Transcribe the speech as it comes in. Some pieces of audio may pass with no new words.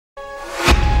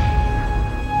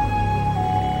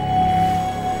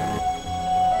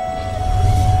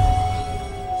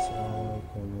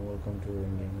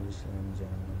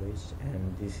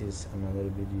is another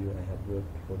video I have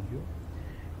worked for you.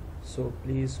 So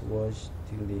please watch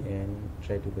till the end.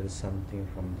 Try to get something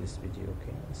from this video.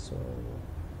 Okay, so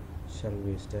shall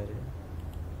we start it?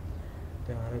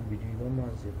 The Arab video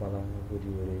was a balam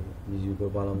video. Video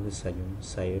balam the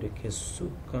sayure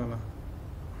kesukana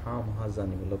ham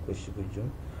hazani wala koshi kujum.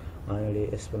 I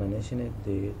explanation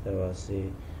de there was a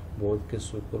both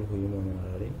kesukul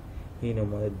huimonare. He no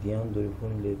matter diam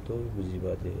durifun leto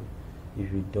bujibade. If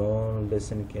you don't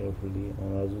listen carefully,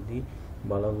 onazudi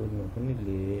balagud no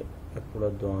hunile akula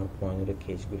doan point re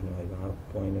case gud no haiba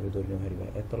point re dorne haiba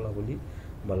etola boli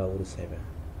balagud saiba.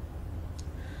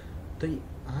 तो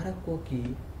आरा को की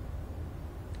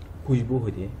खुशबू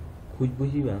होती है खुशबू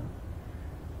ही बा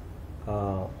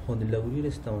होने लगुरी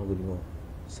इस्तेमाल करी हो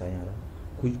सायारा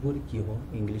खुशबू की हो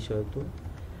इंग्लिश हो तो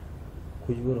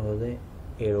खुशबू हो जाए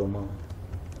एरोमा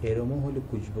एरोमा हो ले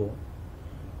खुशबू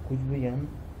खुशबू यान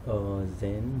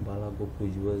ज़ैन बाला को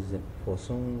खुशबू ज़ैन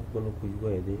फसों बोलो खुशबू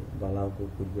है दे बाला को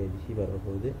खुशबू है ही बारा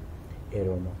हो दे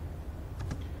एरोमा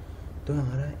तो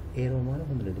हमारा एरोमा रे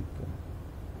होने लगती है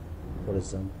For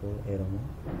example, aroma.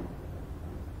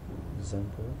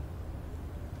 Example,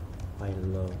 I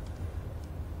love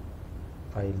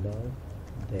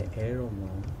the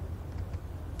aroma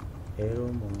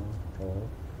of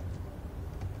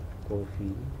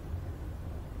coffee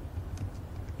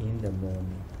in the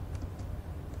morning.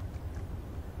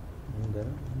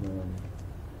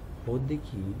 Hold the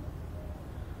key.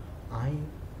 I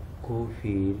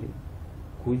coffee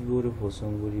kujbore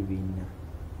fosongori binna.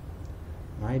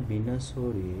 I bina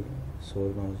sorry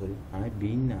I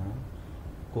bina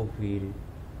coffee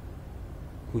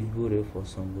kujbure for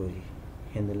songori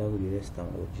hendela guri resta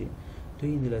moji to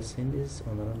in the sentence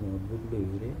on our notebook lo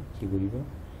yure ki guriba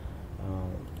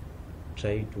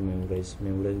try to memorize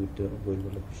with the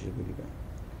goriba kushi guriba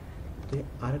to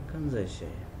arkan jaise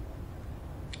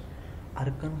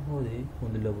arkan hole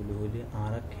hondela bole hole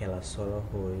ara khela sora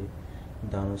hoy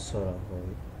dano sora hoy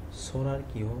sorar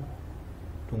ki ho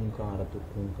टुंका आ रहा तो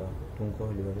टुंका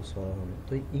होली वाले सॉरा होले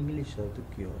तो English शब्द तो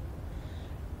क्यों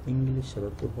English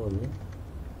शब्द तो होले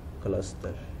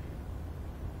cluster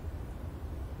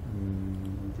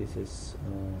this is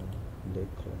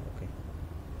okay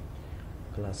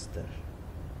cluster cluster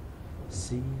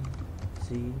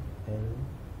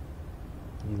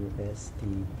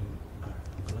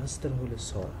cluster होले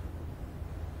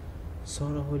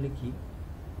सॉरा होले की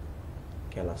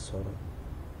केला सॉरा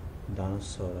दान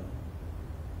सॉरा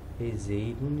এই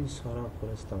যেইগুনি সরা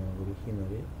করে ইস্তেমাল করি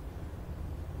কিভাবে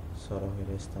সরা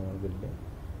হইলে ইস্তেমাল করলে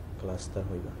ক্লাস্টার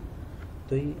হইবা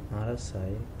তো এই আরা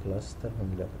সাই ক্লাস্টার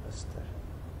হইলা cluster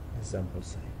example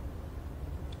Sai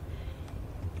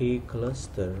a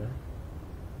cluster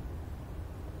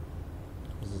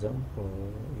example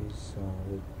is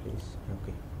wait please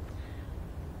okay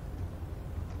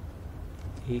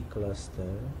a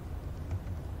cluster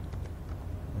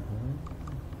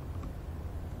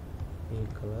a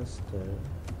cluster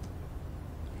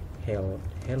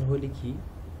hell hole ki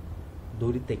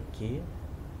dori tekke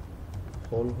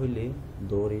hol hole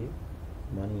dore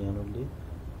mani yanole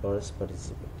past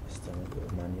participate istemal kore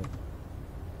mani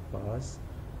past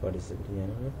participate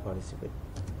yanole participate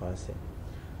past hai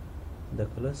the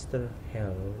cluster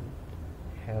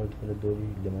held hole dori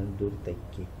leman dori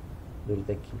tekke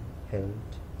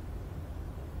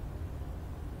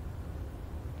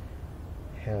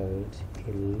held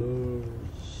a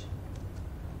large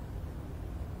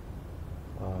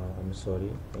I'm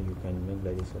sorry you can make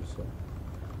like this also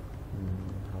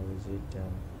how is it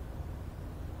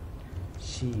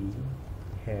she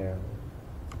held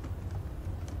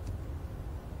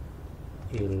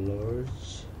a large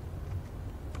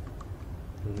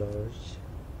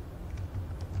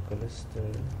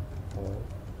cluster of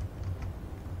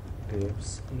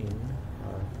grapes in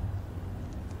her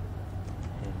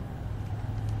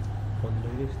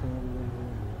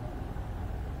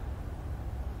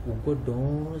ugo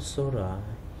don sora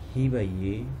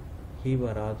hibaye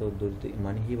hibarato dorite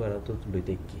mani hibarato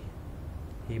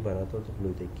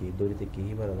loiteki dorite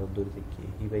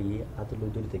hibaye atlo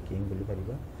dorite ki ngoli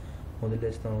pariba ondile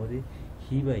stamodi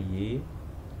hibaye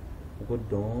ugo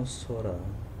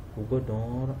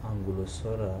don angulo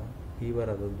sora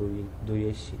hibarato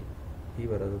doyeshi I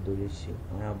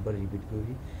abbar repeat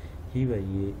kori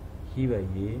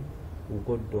hibaye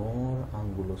ugo don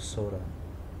angulo sora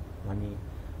mani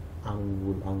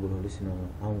angul hole sino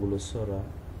angulo sora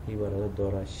hibarato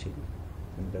dorashi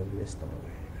and the rest of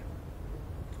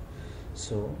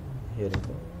so here we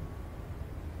go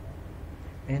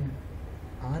and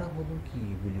ara hodum ki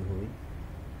bili hoy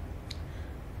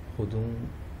hodum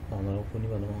amara phoni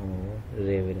bana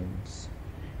reverence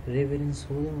reverence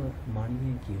हो दे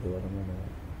मानिए की हो मानो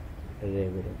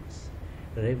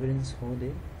reverence हो दे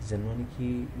जनवानी की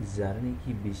जारने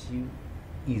की बेशी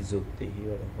इज्जत दे ही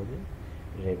वाला हो दे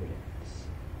रेवरेंस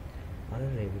आरा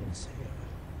रेवरेंस है यार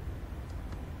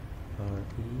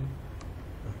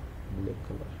ब्लैक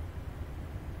कलर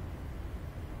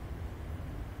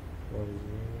और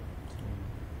ये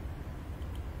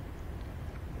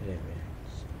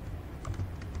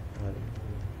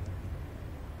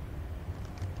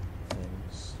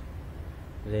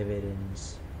रेवरेंस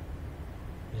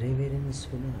रेवरेंस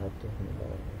होना हाथों होने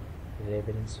लगा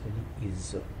रेवरेंस होली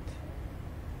इज्जत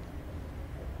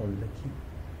होने लगी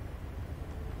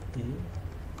ये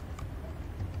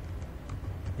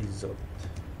इज्जत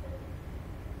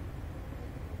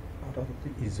आरा होती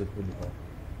इज्जत बोली हो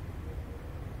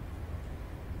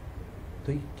तो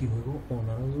ये की होगा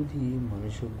ओनारा जो थी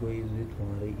मनुष्य को ये जो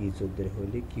तुम्हारे इज्जत दे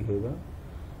होले की होगा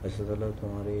ऐसा तो लग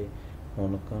तुम्हारे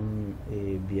होनकन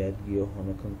बियाद गियो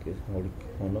होनकन के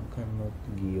होनकन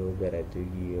गियो बेराते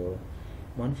गियो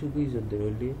मनुष्य को इज्जत दे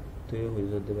होले तो ये हो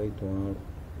इज्जत दे भाई तुम्हार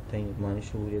ताई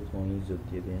मनुष्य को ये तुम्हारी इज्जत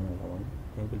दे देना हमारे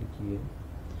हैं कुल की है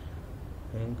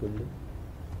हैं कुल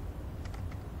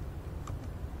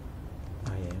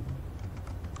I am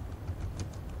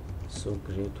so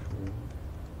grateful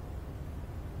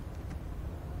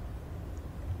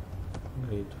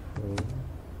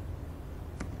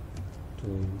to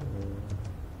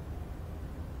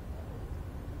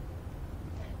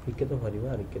इक्के तो हरी है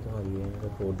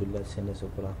मतलब उर्दू लेसन है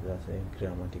सुपर आप जैसे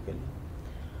grammatically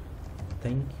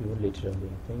thank you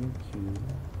literally thank you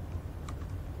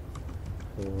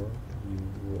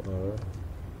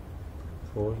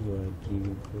for your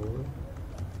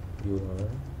you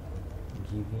are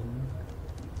giving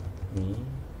me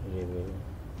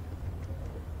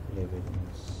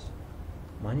reverence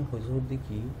मानी हुजूर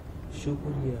देखी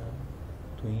शुक्रिया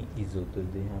तुई इज्जत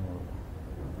दे हमारा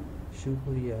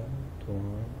शुक्रिया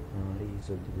तुम्हारी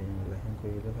इज्जत दे हमारा हम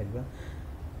कोई लोग हलवा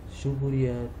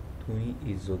शुक्रिया तुई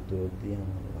इज्जत दे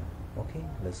हमारा okay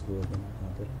let's go again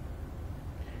other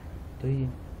तो ये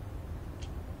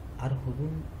आर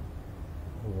हुजूर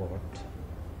व्हाट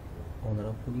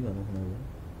ओनरा पुनी वाला होना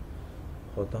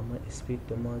होता मैं स्पीच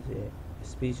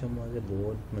माजे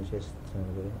बहुत मुझे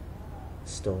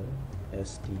स्टॉल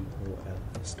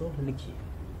STOL स्टॉल लिखिए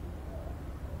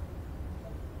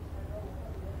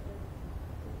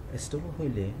स्टॉल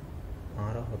होइले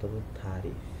आरा होता वो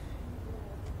तारीफ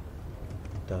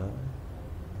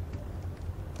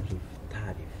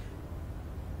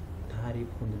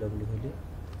होने लगली होइले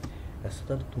ऐसा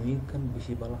तो तुम्ही कन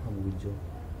बेशी बाला हम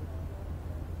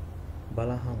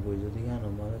बुझो दिया ना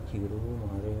मारा किरो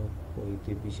मारे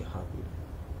होइते बेशी हाबी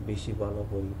बेशी बाला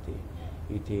होइते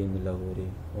इते इंदलागोरे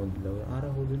आरा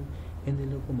होदन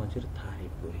इंदलागो मचर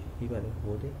तारीफ करे ही बारे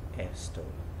होदे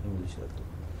स्टॉल इंग्लिश रतो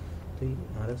तो ये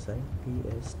आरा साइन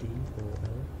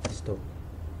PSTOL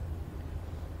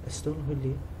स्टॉल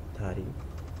होले तारीफ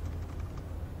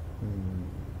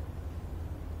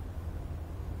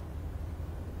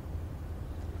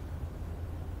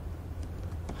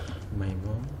my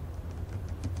mom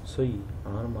सोई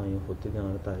आर माये होते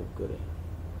आर तारीफ करे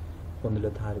कोंदला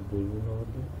तारीफ बोलू ना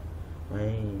होदे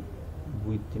मैं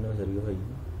बुइतिनो जरियो है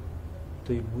तो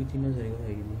ये बुइतिनो जरियो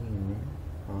है ये इनमें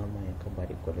आर माये का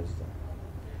बारीक कॉलेज था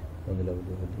कोंदला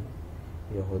बोलू होदे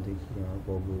ये होदे कि आर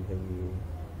बोलू है ये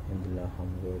इंदला हम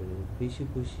लोग बेशी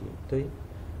खुशी तो ये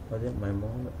होदे my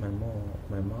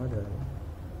mother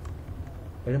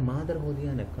ये mother होदी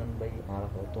है नकन भाई आर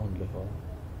हो तो उनले हो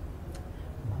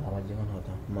आवाज़ जगन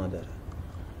होता mother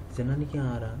जनानी क्या आ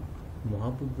रहा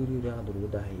महापुर गुरु रा दुर्गा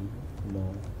दाही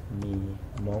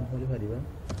मॉम होली भारीवा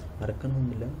अरकन हो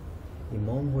मिला ये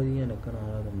मॉम होली या नकन आ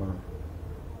रहा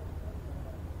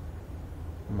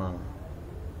माँ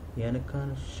या नकन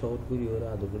शॉर्ट गुरु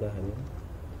रा दुर्गा दाही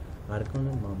अरकन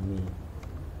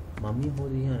मम्मी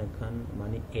होली या नकन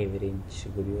मानी एवरेज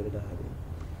गुरु रा दाही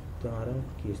तो आ रहा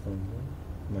किस तरह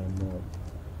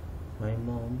my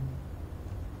mom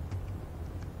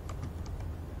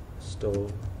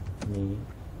stole me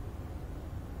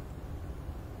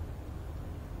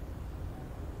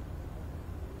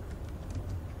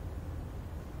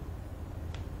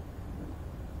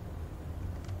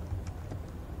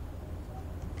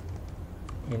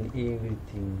and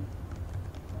everything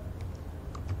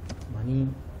मानी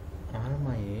आर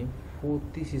माये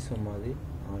 40 समाजे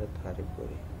आर थारे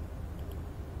करे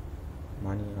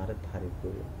मानी आर थारे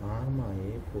करे आर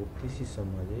माये 40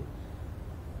 समाजे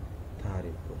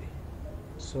थारे करे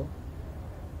सो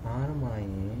आर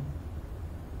माये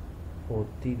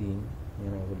 40 दिन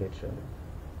याना वो लेटर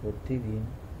 40 दिन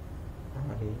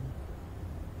आरे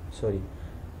सॉरी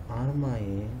आर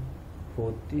माये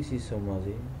Forty si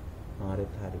somaze are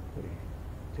tharipuri.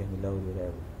 Then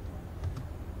louder.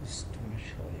 It's too much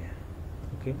sorry.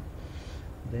 Okay.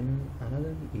 Then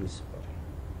another is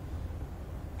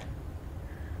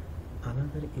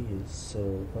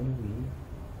when we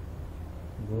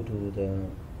go to the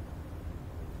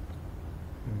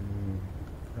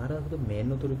the main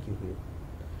nodor ki huye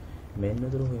main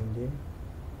nodor hoinde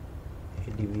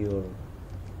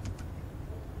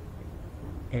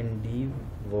endeavor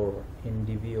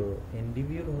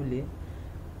hole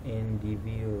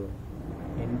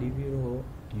endeavor ho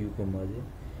you ko maje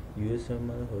us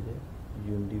ma hole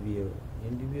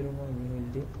endeavor ma ni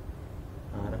hole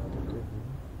ara to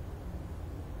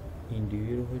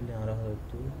endeavor hole ara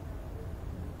to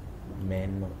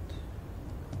man not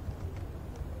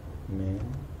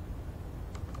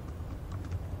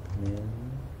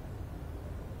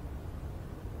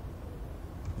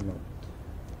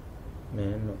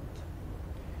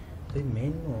they may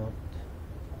not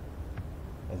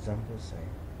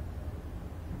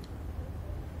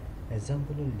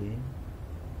example only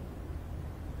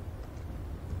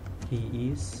he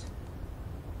is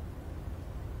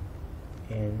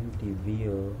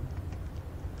endeavoring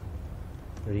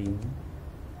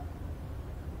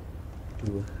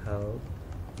to help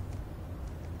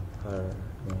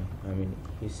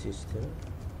his sister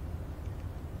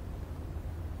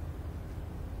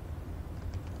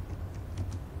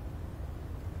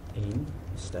in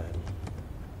study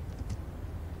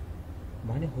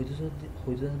মানে হয়তো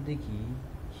দেখি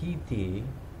হিতে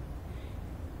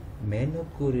মেহনত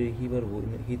করে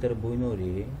হি তার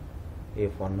বইনরে এ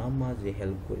ফন্নাম মাঝে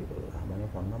help করি পারলা মানে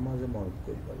ফন্নাম মাঝে মদত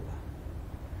করি পারলা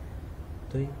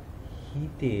তো হি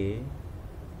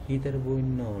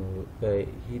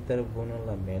তার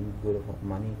বইনলা মেহনত করে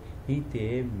মানে হিতে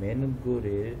মেহনত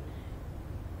করে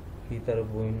হি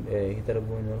তার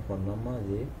বইনর ফন্নাম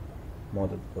মাঝে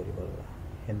মদত করি পারলা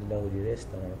হেন্দলা উড়িয়ে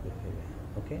ইস্তেমাল করে ফেলে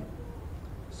ওকে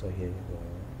so here you go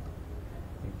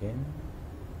again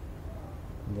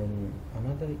then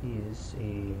another is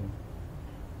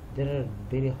there are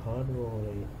very hard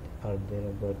words are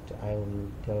there but I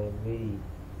will tell very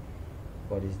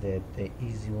what is that the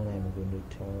easy one I'm going to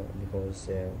tell because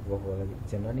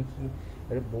janani ki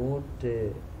are बहुत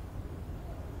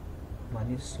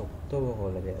mani sokto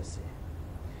bogolare ase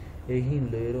ehi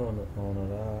lero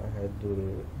onara hadur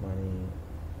mani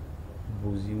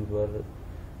buzi udwar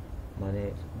মানে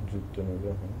যুক্ত নেবে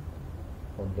এখন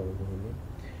পর্যাপ্ত হলে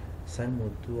সাই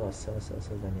মধ্যু আশা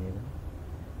জানিয়ে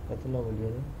কতলা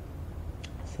বলিয়ে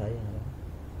সাই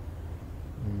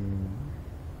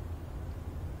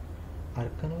আর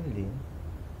কান হইলে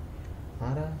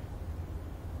আরা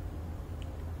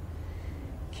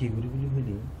খিগুড়িগুলি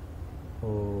হইলে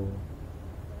ও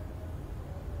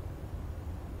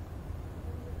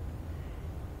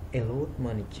এলোট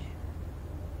মানিকে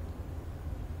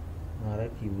आरा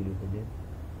की बोली बोले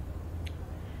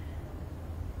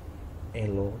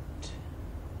एलोट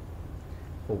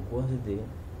होगवा से दे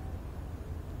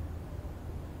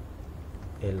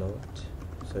एलोट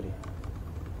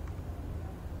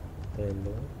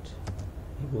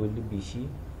ये बोली बिशी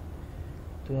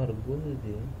तो अर्गो से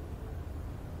दे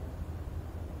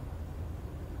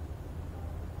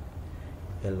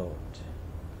एलोट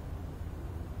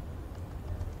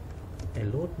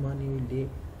मानी ले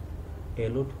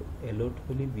এলোট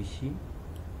হলে বেশি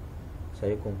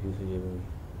সাই কনফিউজ হয়ে যাবে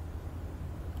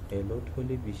এলোট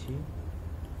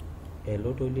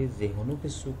হলে যেকোনো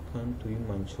কিছু খান তুই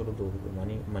মানুষের দৌড়বে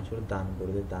মানে মানুষের দান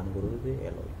করে দে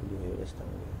এলোট হলে হয়ে গেছে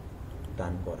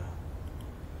দান করা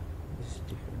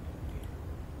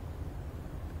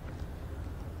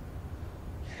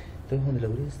তো এখন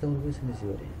লাগলে ইস্তেমাল করেছেন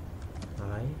এবারে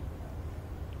I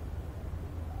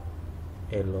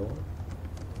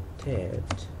allotted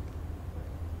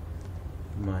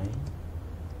my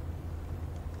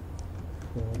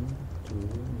phone to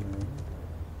my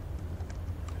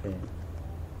friend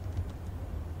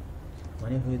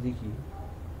মানে হয়ে দেখি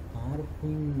আর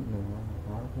ফোন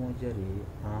আর পৌঁছারে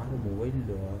আর মোবাইল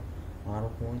আর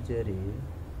পৌঁছারে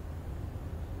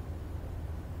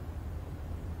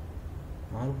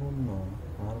আর ফোন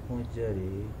আর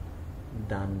পৌঁছারে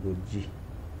দান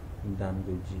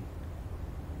করছি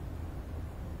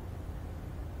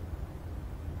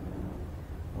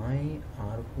I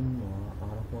are punno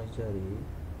are poinchari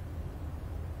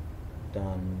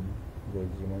dan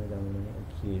goji mane dan mane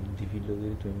ki difficult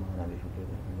logere tumi mana difficult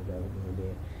hone jabe hole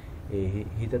e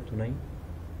hita tunai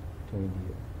tumi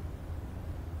diyo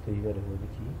to ibare hole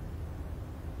ki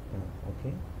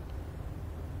okay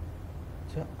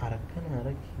so arakan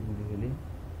ki boli hole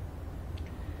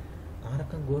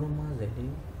arakan gorom ma jale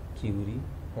ki guri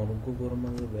অনুগ্য গরম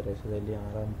মাঝে বেড়াইছে যাইলে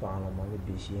আরাম পালাম মাঝে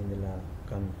বেশি এনেলা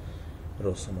কান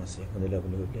রসম আছে হনিলা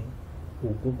বলে হইলে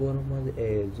উগ্র গরম মাঝে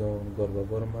জন গরবা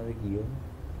গরম মাঝে গিয়েও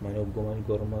মানে উগ্র মাঝে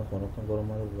গরম মাঝে অনেকক্ষণ গরম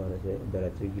মাঝে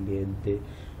বেড়াইতে গিয়ে এনতে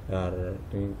আর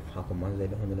তুমি ফাঁকো মাছ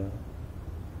যাইলে হনিলা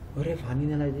ওরে ফানি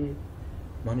না যে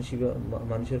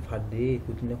মানুষের ফাট দে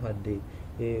কুটিনে ফাট দে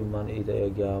এ মানে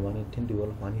এটা মানে ঠেন্ডি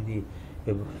বল পানি দি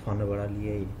ফানে বাড়া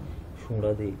লিয়ে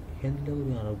শুঁড়া দে হেন দিলে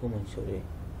করি আরোগ্য মানুষরে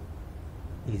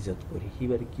ইজ্জত করি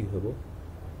এবারে কি হব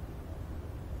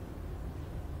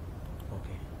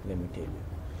okay let me tell you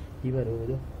এবারে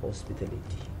হলো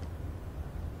হসপিটালিটি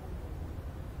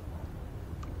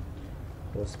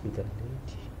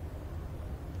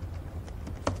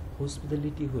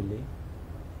হসপিটালিটি হলে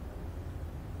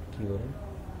কি করে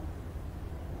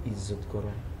ইজ্জত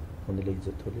করা হন্দিলা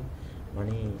ইজ্জত হলে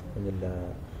মানে হন্দিলা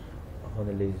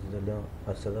ইজ্জত হলে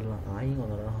আসাদাল্লাহ আই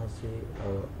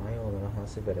ওনারা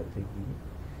হাসে বেড়াতে গিয়ে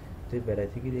তো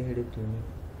বেড়াতে গিয়ে হেঁটে তুমি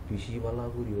পিসি বালা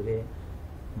করি ওরে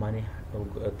মানে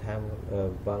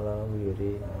বালা করি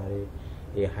ওরে আরে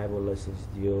এ হাই বলাসিস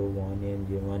দিও ওয়ান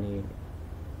দিও মানে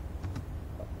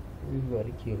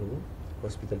এবারে কি হবো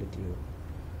হসপিটালিটি হবো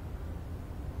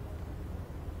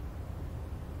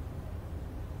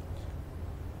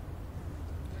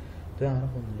তো আর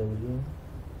হন্দিলা বলি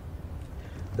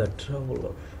the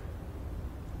traveler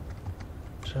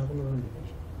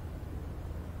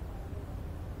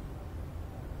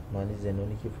মানে যেন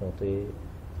নাকি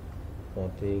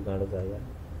ফতে গাড়ো জায়গা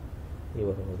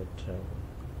এবার আমাদের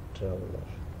traveler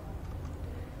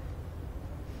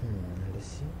let's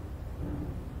see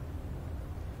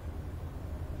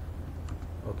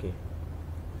okay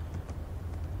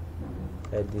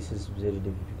this is very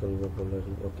difficult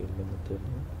vocabulary okay let me tell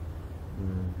you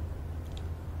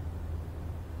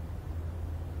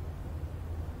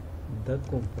the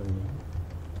company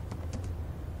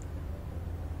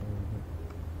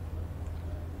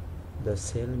the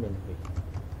salesman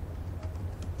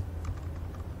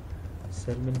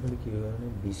হলে কি হয়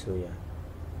বিষয়া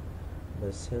the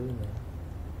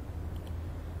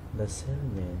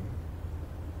salesman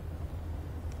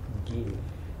give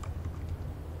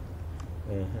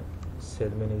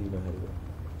salesman দিন হইব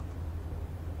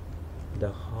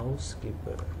the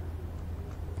housekeeper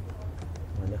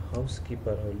মানে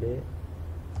হাউসকিপার হইলে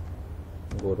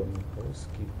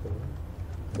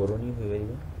গরনি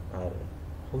হইবা আর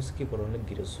হাউসকিপার হলে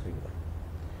গিরস হইবা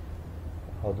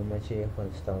হাউদু মাছে এখন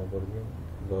ইস্তেমাল করবে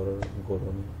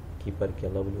গরনি কিপার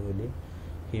কেলা বলে হলে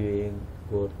হিবে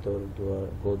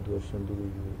গোর দুয়ার সুন্দর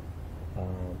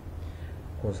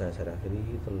কোসা সারা হেরি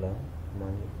তোলা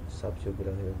মানে সাবচুক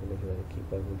রাখে বলে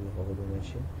কিপার বলে হাউদু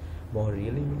মাছে more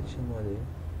really মিলছে মানে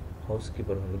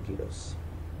হাউসকিপার হলে গিরস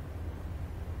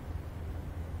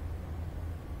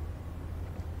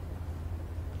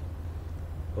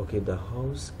okay the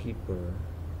housekeeper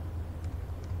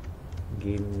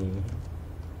gave me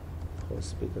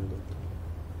hospitality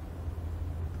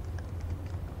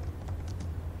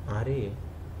আরে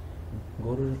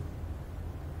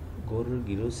গরুর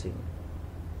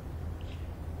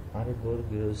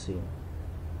গিরসে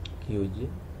কি হয়েছে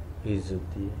ইজ্জত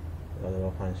দিয়ে অথবা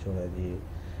ফাংশনা দিয়ে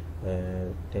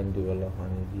টেন্ডুবেলা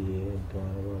পানি দিয়ে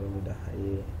তোমার বড়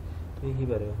দেখাইয়ে তো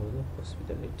এইবারে হলো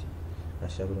হসপিটালিটি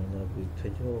আশা করি ওনারা বুঝতে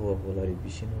vocabulary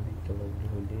বেশি নদীকে লাগলে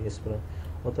হইলে এসপরা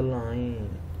অতলা আই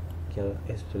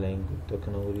এক্সপ্লেইন করতে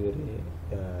কেন করি ওরে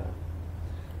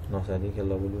নসাদি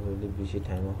খেলা বলে হইলে বেশি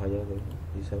টাইম হয়ে যাবে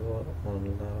হিসাবে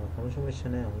কোনো সমস্যা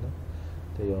নেই আমরা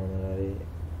তো ওনারা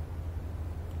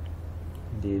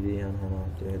দিয়ে দিয়ে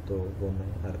হয়তো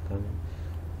বনাই আর কারণ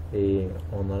এই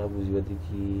ওনারা বুঝবে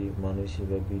দেখি মানুষ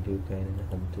বা ভিডিও কাহিনী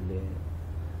হম তুলে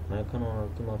এখন ওনার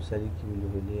তো মাপসারি কি বলে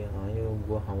হইলে আমিও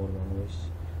গো আমার মানুষ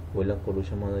ওইলা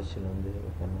করুষা মাঝে ছিলাম যে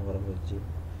ওখানে করা হচ্ছে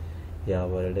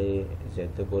আবার এটা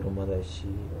যেতে গরম মাঝে আসছি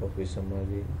অফিস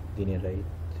মাঝে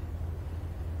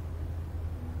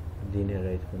দিনের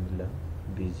রাইট বন্ধুলা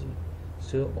বিজি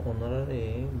সো ওনারা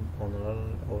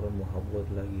ওর মহাব্বত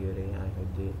লাগিয়ে রে আই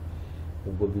হচ্ছে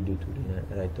উগ্র ভিডিও তুলি না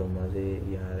রাইতের মাঝে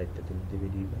রাইতে তুলতে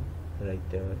ভিডিও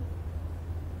রাইতে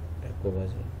 1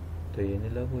 বাজে তো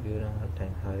এনেলা করি ওরা আমার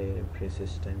টাইম হারে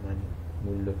প্রেসেস টাইম মানে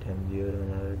মূল্য টাইম দিয়ে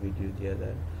ওনার ভিডিও দেওয়া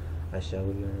যায় আশা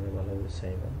করি ওনারা ভালোভাবে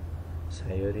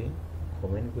সাইরে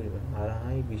কমেন্ট করবেন আর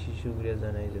বেশি শুক্রিয়া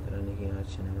জানাই যে তারা নাকি আমার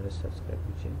চ্যানেলটা সাবস্ক্রাইব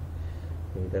করছেন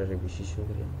তো তারা বেশি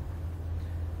শুক্রিয়া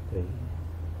তো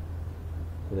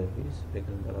খুদা হাফেজ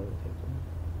ভালোভাবে থাকবেন